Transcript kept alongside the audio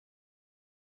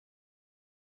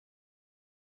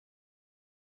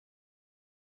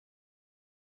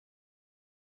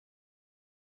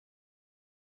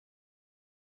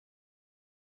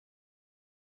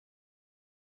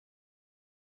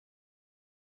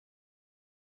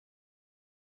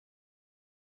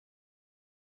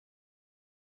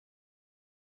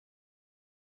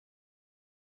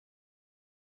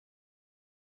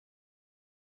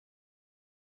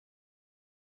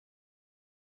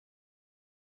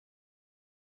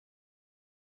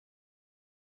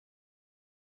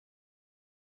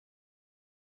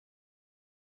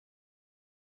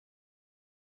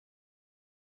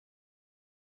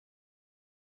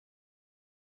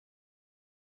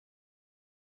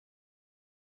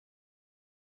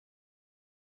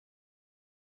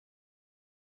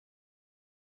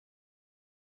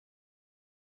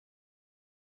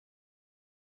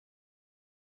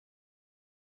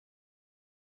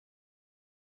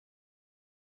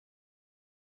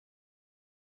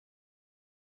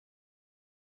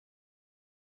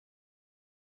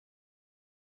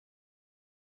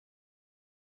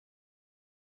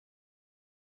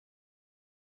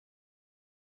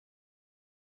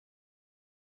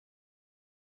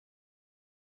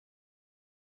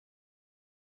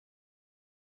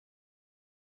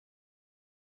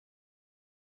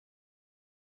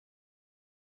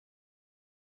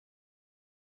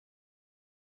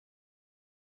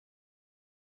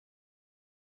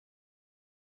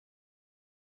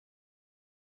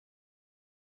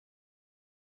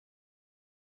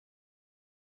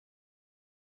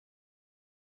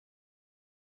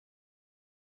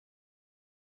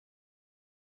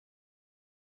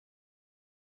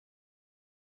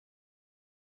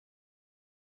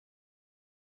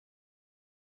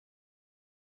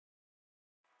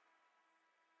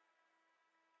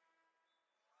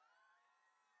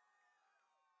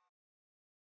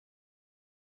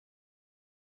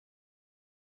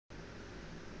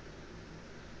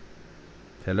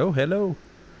Hello, hello.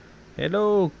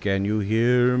 Hello, can you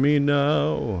hear me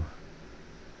now?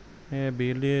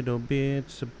 Every little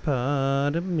bit's a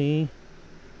part of me.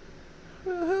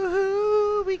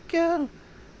 Ooh, we go.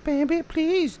 Baby,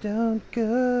 please don't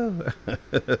go.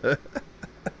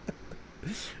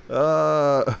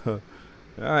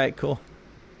 Alright, cool.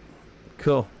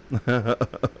 Cool.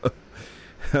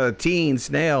 Teen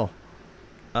Snail.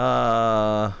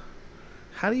 How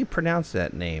do you pronounce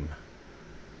that name?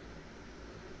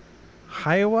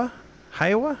 Hiowa?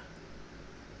 Hiowa?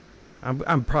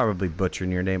 I'm probably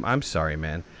butchering your name. I'm sorry,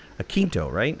 man.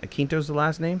 Aquinto, right? Aquinto's the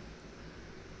last name?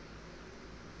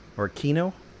 Or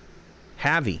Aquino?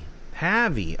 Javi.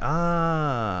 Javi.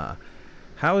 Ah.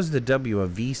 How is the W a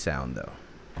V sound, though?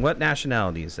 What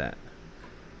nationality is that?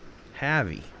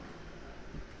 Javi.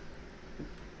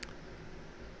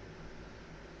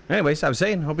 Anyways, I was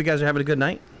saying, hope you guys are having a good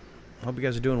night. Hope you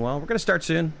guys are doing well. We're going to start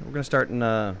soon. We're going to start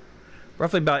in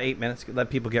roughly about 8 minutes. Let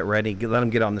people get ready. Let them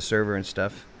get on the server and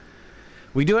stuff.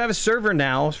 We do have a server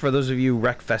now for those of you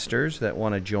Wreckfesters that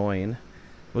want to join.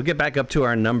 We'll get back up to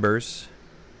our numbers.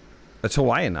 That's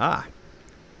Hawaiian. Ah.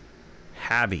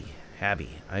 Javi. Javi.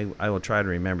 I will try to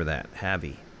remember that.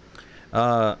 Javi.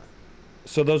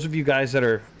 So those of you guys that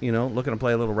are, you know, looking to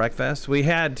play a little Wreckfest, we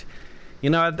had... You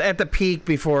know, at the peak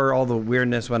before all the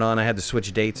weirdness went on, I had to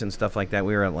switch dates and stuff like that.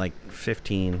 We were at like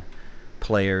 15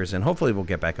 players, and hopefully we'll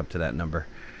get back up to that number.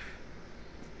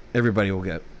 Everybody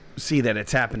will see that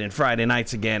it's happening Friday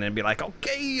nights again and be like,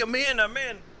 okay, I'm in.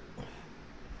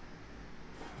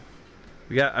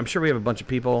 I'm sure we have a bunch of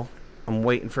people. I'm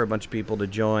waiting for a bunch of people to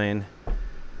join.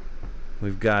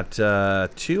 We've got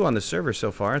 2 on the server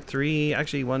so far. 3,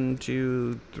 actually 1,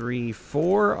 2, 3,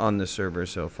 4 on the server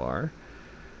so far.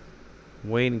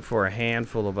 Waiting for a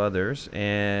handful of others,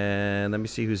 and let me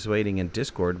see who's waiting in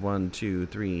Discord. 1, 2,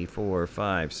 3, 4,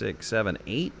 5, 6, 7,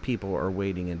 8 people are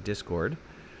waiting in Discord.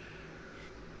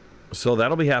 So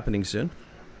that'll be happening soon.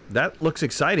 That looks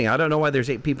exciting. I don't know why there's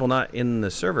 8 people not in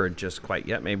the server just quite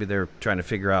yet. Maybe they're trying to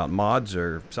figure out mods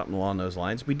or something along those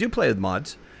lines. We do play with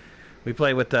mods. We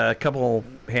play with a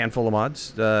handful of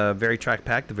mods. The Very Track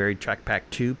Pack, the Very Track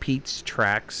Pack 2, Pete's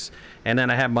Tracks, and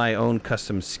then I have my own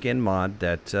custom skin mod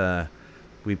that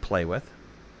we play with.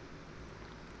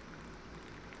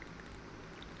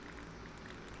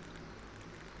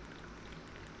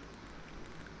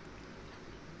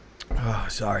 Oh,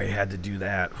 sorry, I had to do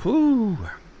that. Whew.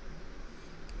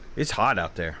 It's hot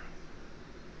out there.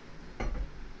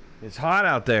 It's hot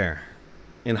out there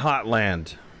in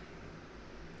Hotland.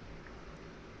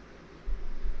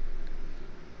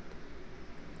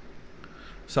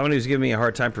 Somebody was giving me a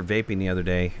hard time for vaping the other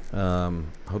day.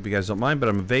 Hope you guys don't mind, but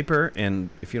I'm a vapor, and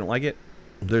if you don't like it,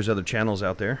 there's other channels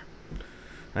out there.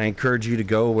 I encourage you to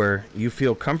go where you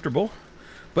feel comfortable.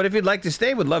 But if you'd like to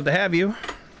stay, would love to have you.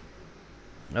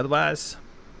 Otherwise,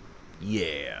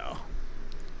 yeah.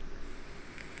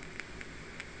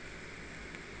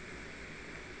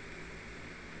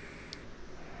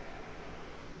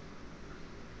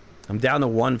 I'm down to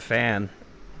 1 fan.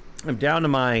 I'm down to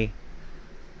my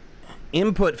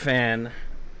input fan.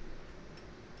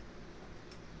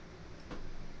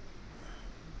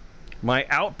 My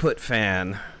output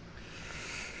fan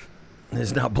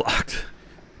is now blocked.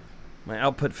 My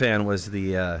output fan was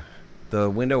the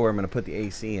window where I'm going to put the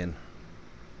AC in.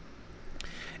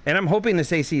 And I'm hoping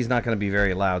this AC is not going to be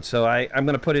very loud. So I'm going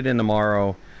to put it in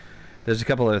tomorrow. There's a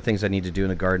couple other things I need to do in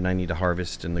the garden. I need to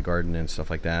harvest in the garden and stuff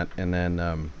like that. And then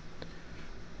I'm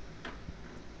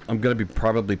going to be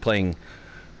probably playing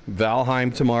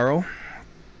Valheim tomorrow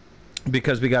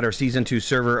because we got our Season 2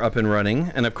 server up and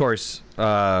running. And of course,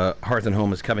 Hearth and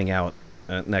Home is coming out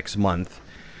next month.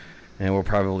 And we'll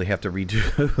probably have to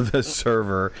redo the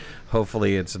server.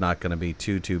 Hopefully it's not going to be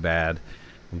too bad.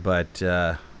 But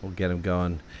we'll get them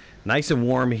going. Nice and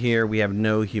warm here. We have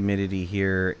no humidity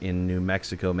here in New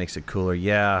Mexico. Makes it cooler.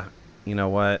 Yeah, you know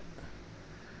what?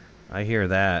 I hear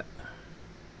that.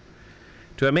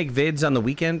 Do I make vids on the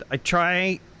weekend? I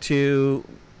try to...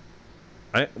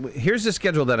 here's the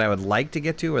schedule that I would like to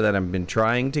get to, or that I've been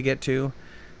trying to get to,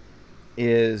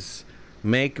 is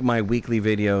make my weekly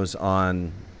videos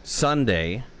on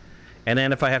Sunday, and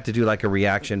then if I have to do like a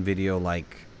reaction video, like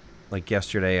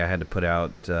yesterday I had to put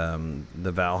out the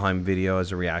Valheim video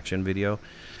as a reaction video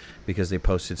because they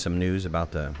posted some news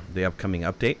about the upcoming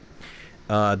update.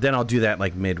 Then I'll do that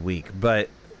like midweek. But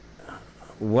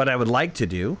what I would like to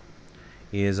do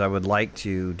is I would like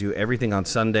to do everything on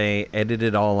Sunday, edit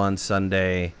it all on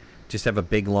Sunday, just have a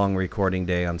big long recording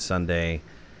day on Sunday,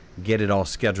 get it all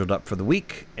scheduled up for the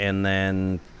week, and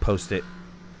then post it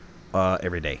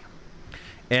every day.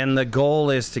 And the goal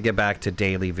is to get back to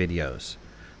daily videos.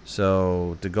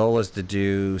 So the goal is to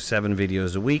do 7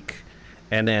 videos a week,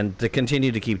 and then to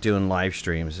continue to keep doing live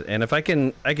streams. And if I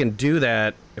can do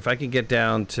that, if I can get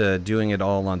down to doing it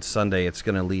all on Sunday, it's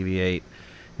going to alleviate,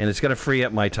 and it's going to free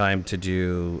up my time to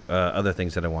do other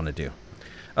things that I want to do,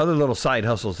 other little side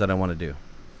hustles that I want to do.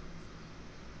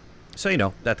 So, you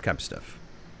know, that kind of stuff.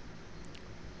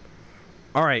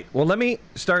 All right, well, let me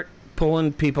start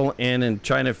pulling people in and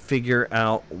trying to figure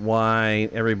out why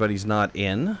everybody's not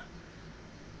in.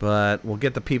 But we'll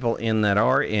get the people in that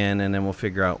are in, and then we'll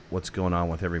figure out what's going on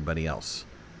with everybody else.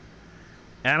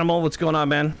 Animal, what's going on,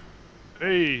 man?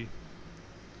 Hey.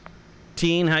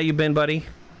 Teen, how you been, buddy?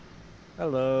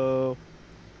 Hello.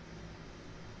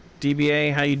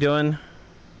 DBA, how you doing?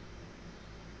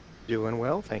 Doing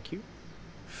well, thank you.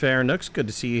 Fair Nooks, good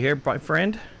to see you here, my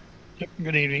friend. Yep,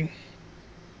 good evening.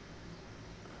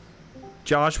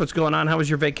 Josh, what's going on? How was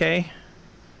your vacay?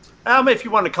 If you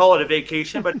want to call it a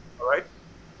vacation, but all right.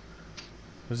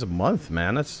 It was a month,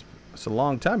 man. That's a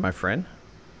long time, my friend.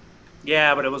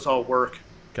 Yeah, but it was all work.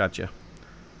 Gotcha.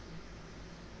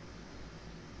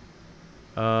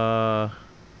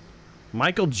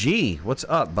 Michael G, what's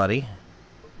up, buddy?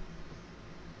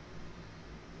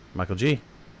 Michael G.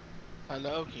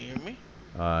 Hello, can you hear me?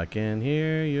 I can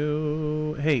hear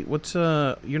you. Hey, what's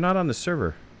you're not on the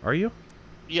server, are you?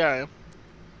 Yeah, I am.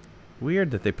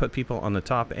 Weird that they put people on the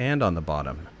top and on the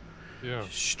bottom. Yeah.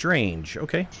 Strange.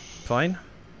 Okay, fine.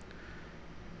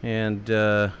 And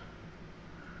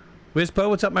Wizpo,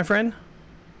 what's up, my friend?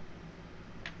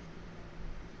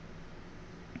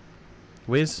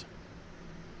 Wiz?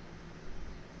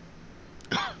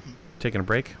 Taking a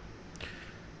break.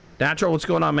 Natural, what's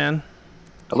going on, man?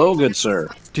 Hello, good sir.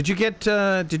 Did you get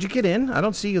in? I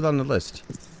don't see you on the list.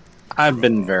 I've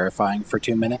been verifying for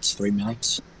 2 minutes, 3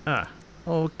 minutes. Ah,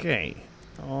 okay.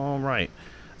 All right.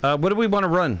 What do we want to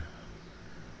run?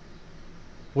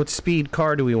 What speed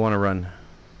car do we want to run?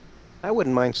 I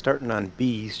wouldn't mind starting on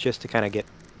B's just to kind of get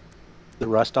the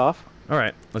rust off. All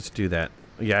right, let's do that.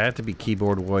 Yeah, I have to be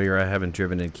keyboard warrior. I haven't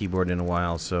driven a keyboard in a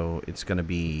while, so it's going to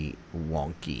be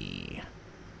wonky.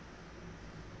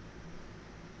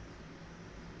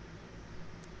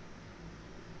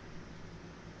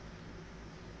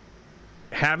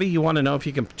 Javi, you want to know if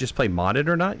you can just play modded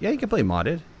or not? Yeah, you can play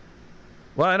modded.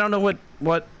 Well, I don't know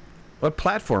what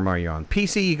platform are you on?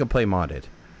 PC, you can play modded.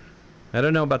 I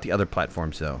don't know about the other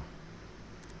platforms, though.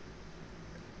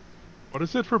 What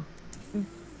is it for?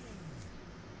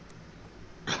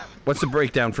 What's the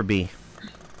breakdown for B?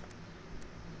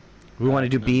 We want to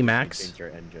do B max?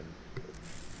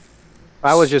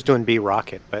 I was just doing B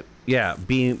rocket, but Yeah,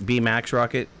 B max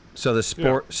rocket. So the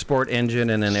sport engine,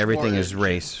 and then everything is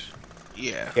race.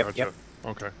 Yeah. yep, Gotcha. yep.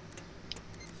 Okay.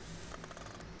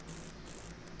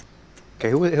 Okay,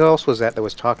 who else was that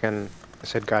was talking? I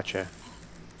said gotcha.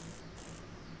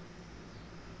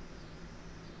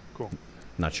 Cool.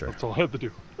 Not sure. That's all I had to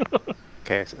do.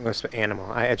 Okay, so it was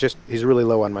Animal. He's really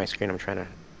low on my screen. I'm trying to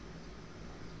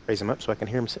raise him up so I can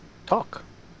hear him talk.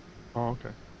 Oh, okay.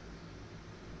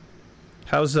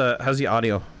 How's the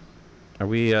audio? Are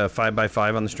we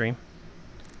 5x5 on the stream?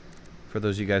 For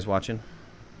those of you guys watching.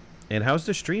 And how's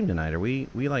the stream tonight? Are we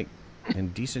like in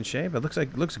decent shape?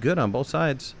 It looks good on both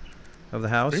sides of the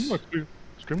house.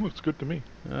 Stream looks good to me.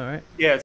 All right. Yeah,